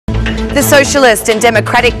The Socialist and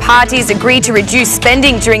Democratic parties agreed to reduce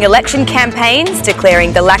spending during election campaigns,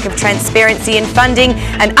 declaring the lack of transparency in funding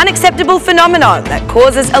an unacceptable phenomenon that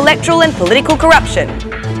causes electoral and political corruption.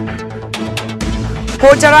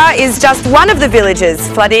 Hoxhara is just one of the villages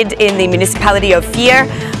flooded in the municipality of Fier,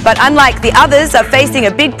 but unlike the others, are facing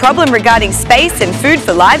a big problem regarding space and food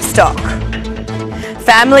for livestock.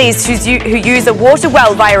 Families who use a water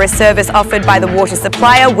well via a service offered by the water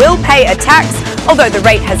supplier will pay a tax. Although the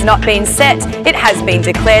rate has not been set, it has been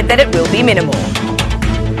declared that it will be minimal.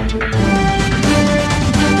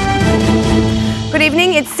 Good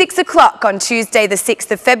evening, it's 6 o'clock on Tuesday the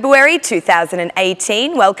 6th of February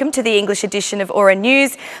 2018. Welcome to the English edition of Aura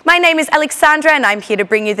News. My name is Alexandra and I'm here to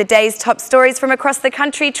bring you the day's top stories from across the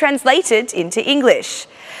country translated into English.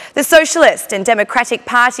 The Socialist and Democratic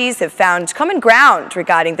parties have found common ground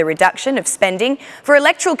regarding the reduction of spending for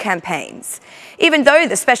electoral campaigns. Even though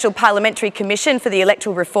the Special Parliamentary Commission for the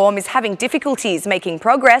Electoral Reform is having difficulties making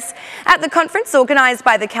progress, at the conference organised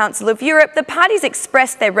by the Council of Europe, the parties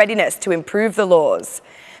expressed their readiness to improve the laws.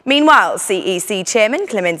 Meanwhile, CEC Chairman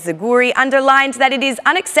Clemens Zaguri underlined that it is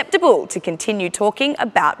unacceptable to continue talking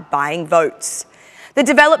about buying votes. The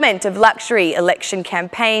development of luxury election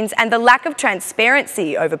campaigns and the lack of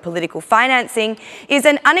transparency over political financing is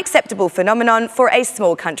an unacceptable phenomenon for a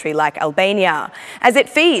small country like Albania, as it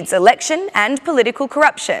feeds election and political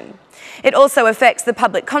corruption. It also affects the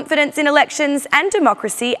public confidence in elections and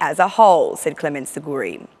democracy as a whole, said Clemens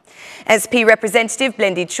Zaguri. SP Representative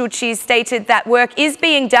Blendi Chuchi stated that work is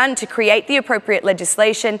being done to create the appropriate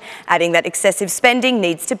legislation, adding that excessive spending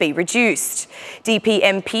needs to be reduced. DP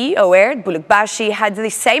MP Oerd Bulugbashi had the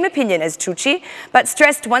same opinion as Chuchi, but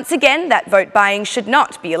stressed once again that vote buying should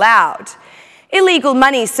not be allowed. Illegal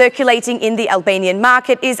money circulating in the Albanian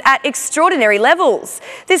market is at extraordinary levels.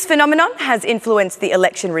 This phenomenon has influenced the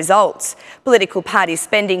election results. Political party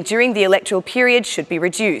spending during the electoral period should be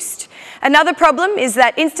reduced. Another problem is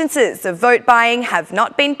that instances of vote buying have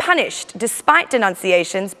not been punished despite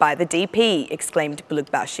denunciations by the DP, exclaimed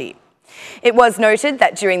Bulugbashi. It was noted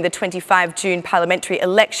that during the 25 June parliamentary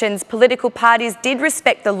elections, political parties did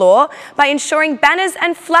respect the law by ensuring banners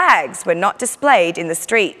and flags were not displayed in the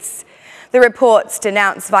streets. The reports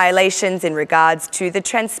denounce violations in regards to the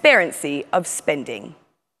transparency of spending.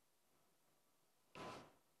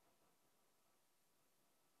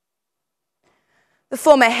 The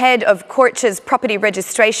former head of Korça's property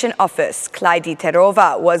registration office, Klaidi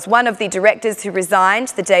Terova, was one of the directors who resigned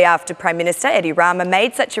the day after Prime Minister Edi Rama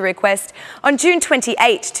made such a request on June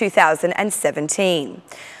 28, 2017.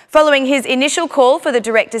 Following his initial call for the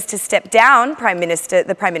directors to step down, the Prime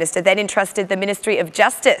Minister then entrusted the Ministry of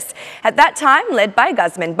Justice, at that time led by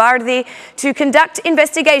Gazmen Bardi, to conduct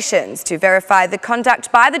investigations to verify the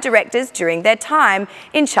conduct by the directors during their time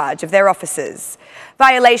in charge of their offices.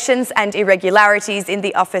 Violations and irregularities in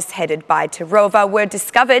the office headed by Terova were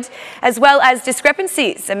discovered, as well as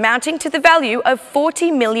discrepancies amounting to the value of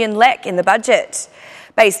 40 million lek in the budget.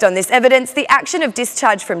 Based on this evidence, the action of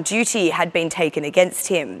discharge from duty had been taken against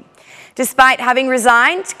him. Despite having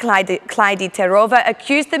resigned, Klaidi Terova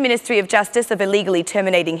accused the Ministry of Justice of illegally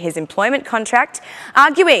terminating his employment contract,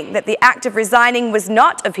 arguing that the act of resigning was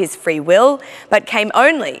not of his free will, but came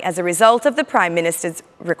only as a result of the Prime Minister's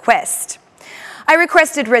request. I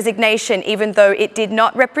requested resignation even though it did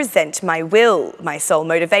not represent my will. My sole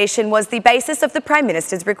motivation was the basis of the Prime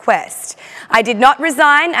Minister's request. I did not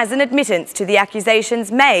resign as an admittance to the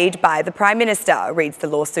accusations made by the Prime Minister, reads the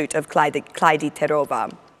lawsuit of Klaidi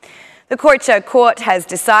Terova. The Korça court has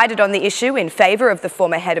decided on the issue in favour of the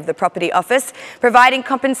former head of the property office, providing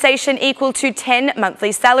compensation equal to 10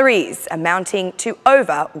 monthly salaries, amounting to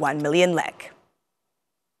over 1 million lek.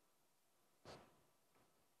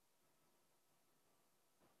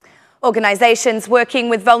 Organisations working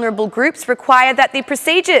with vulnerable groups require that the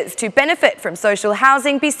procedures to benefit from social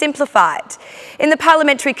housing be simplified. In the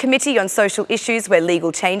Parliamentary Committee on Social Issues, where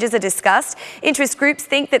legal changes are discussed, interest groups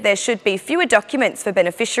think that there should be fewer documents for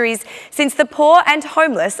beneficiaries since the poor and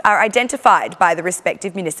homeless are identified by the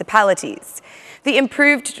respective municipalities. The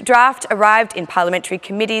improved draft arrived in parliamentary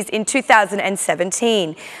committees in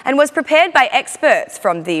 2017 and was prepared by experts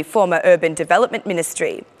from the former Urban Development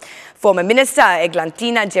Ministry. Former Minister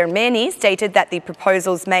Eglantina Germeni stated that the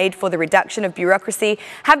proposals made for the reduction of bureaucracy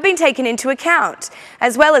have been taken into account,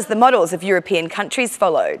 as well as the models of European countries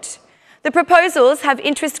followed. The proposals from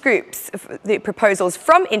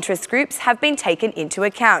interest groups have been taken into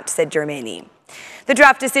account, said Germeni. The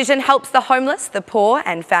draft decision helps the homeless, the poor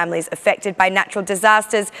and families affected by natural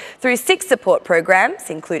disasters through 6 support programs,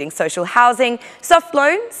 including social housing, soft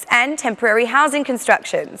loans and temporary housing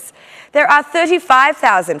constructions. There are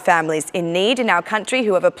 35,000 families in need in our country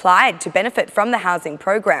who have applied to benefit from the housing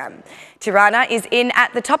program. Tirana is in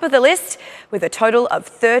at the top of the list with a total of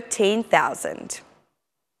 13,000.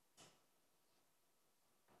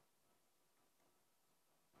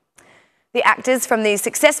 The actors from the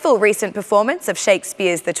successful recent performance of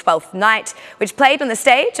Shakespeare's The Twelfth Night, which played on the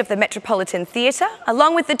stage of the Metropolitan Theatre,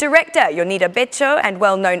 along with the director Yonida Beccio and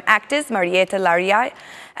well-known actors Marieta Lariai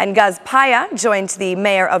and Gaz Paya, joined the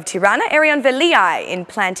Mayor of Tirana, Erion Veliai, in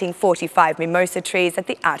planting 45 mimosa trees at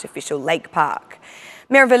the artificial lake park.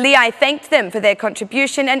 Mayor Veliai thanked them for their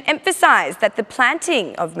contribution and emphasised that the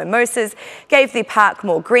planting of mimosas gave the park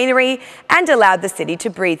more greenery and allowed the city to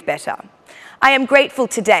breathe better. I am grateful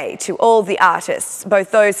today to all the artists,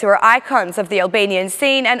 both those who are icons of the Albanian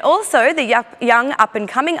scene and also the young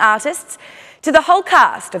up-and-coming artists, to the whole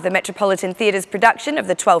cast of the Metropolitan Theatre's production of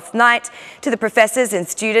The Twelfth Night, to the professors and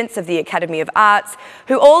students of the Academy of Arts,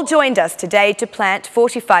 who all joined us today to plant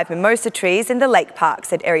 45 mimosa trees in the lake park,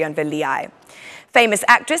 said Erion Veliai. Famous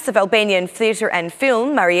actress of Albanian theatre and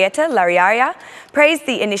film, Marieta Lariaria, praised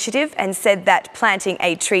the initiative and said that planting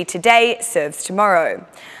a tree today serves tomorrow.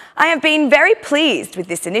 I have been very pleased with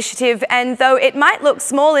this initiative, and though it might look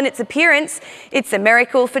small in its appearance, it's a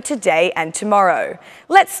miracle for today and tomorrow.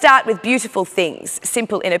 Let's start with beautiful things,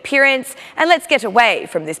 simple in appearance, and let's get away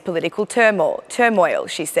from this political turmoil,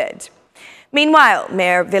 she said. Meanwhile,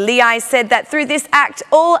 Mayor Veliai said that through this act,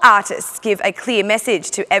 all artists give a clear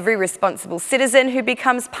message to every responsible citizen who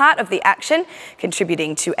becomes part of the action,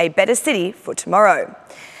 contributing to a better city for tomorrow.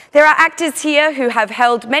 There are actors here who have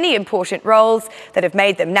held many important roles that have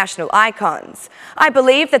made them national icons. I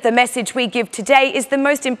believe that the message we give today is the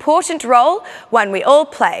most important role, one we all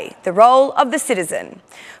play, the role of the citizen.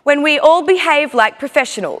 When we all behave like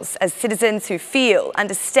professionals, as citizens who feel,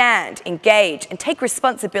 understand, engage and take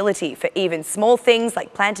responsibility for even small things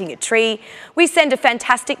like planting a tree, we send a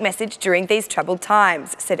fantastic message during these troubled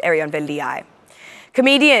times, said Erion Veliai.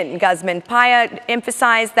 Comedian Gazman Paya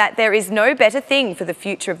emphasised that there is no better thing for the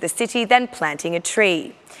future of the city than planting a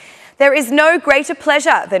tree. There is no greater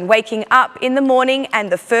pleasure than waking up in the morning and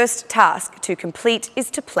the first task to complete is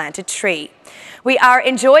to plant a tree. We are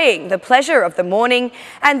enjoying the pleasure of the morning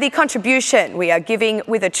and the contribution we are giving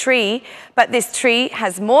with a tree, but this tree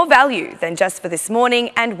has more value than just for this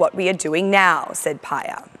morning and what we are doing now, said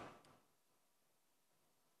Paya.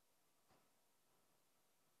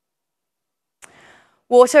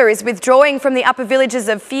 Water is withdrawing from the upper villages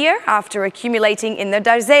of Fier after accumulating in the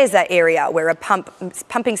Darzeza area, where a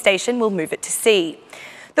pumping station will move it to sea.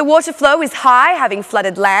 The water flow is high, having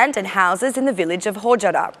flooded land and houses in the village of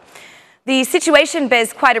Hoxhara. The situation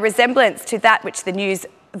bears quite a resemblance to that which the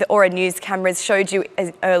Aura News cameras showed you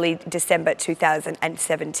in early December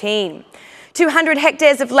 2017. 200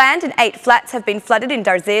 hectares of land and 8 flats have been flooded in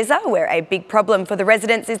Darzeza, where a big problem for the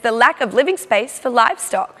residents is the lack of living space for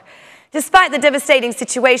livestock. Despite the devastating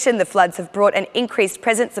situation, the floods have brought an increased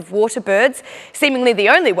presence of water birds, seemingly the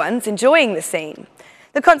only ones enjoying the scene.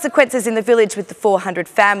 The consequences in the village with the 400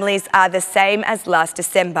 families are the same as last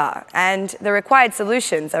December, and the required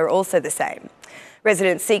solutions are also the same.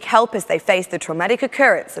 Residents seek help as they face the traumatic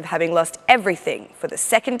occurrence of having lost everything for the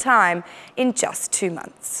second time in just 2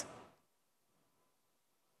 months.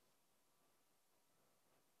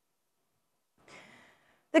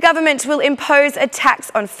 The government will impose a tax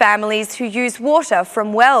on families who use water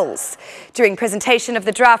from wells. During presentation of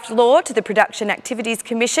the draft law to the Production Activities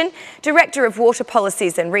Commission, Director of Water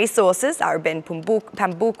Policies and Resources, Arben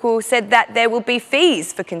Pambuku, said that there will be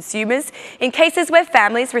fees for consumers in cases where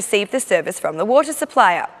families receive the service from the water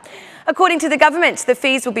supplier. According to the government, the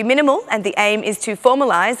fees will be minimal and the aim is to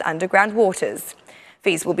formalise underground waters.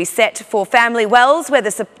 Fees will be set for family wells where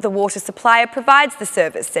the water supplier provides the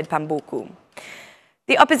service, said Pambuku.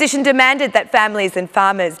 The opposition demanded that families and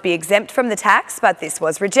farmers be exempt from the tax, but this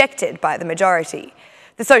was rejected by the majority.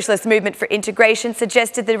 The Socialist Movement for Integration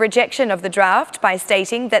suggested the rejection of the draft by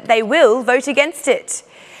stating that they will vote against it.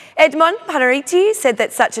 Edmond Panariti said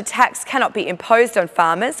that such a tax cannot be imposed on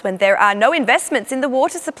farmers when there are no investments in the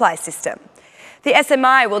water supply system. The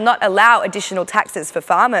SMI will not allow additional taxes for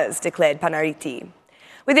farmers, declared Panariti.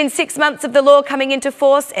 Within 6 months of the law coming into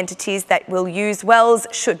force, entities that will use wells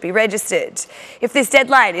should be registered. If this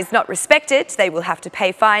deadline is not respected, they will have to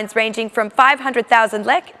pay fines ranging from 500,000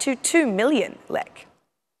 lek to 2 million lek.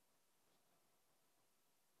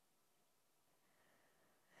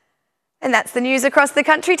 And that's the news across the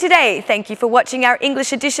country today. Thank you for watching our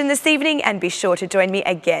English edition this evening, and be sure to join me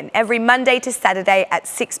again every Monday to Saturday at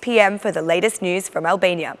 6 p.m. for the latest news from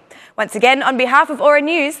Albania. Once again, on behalf of Aura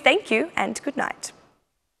News, thank you and good night.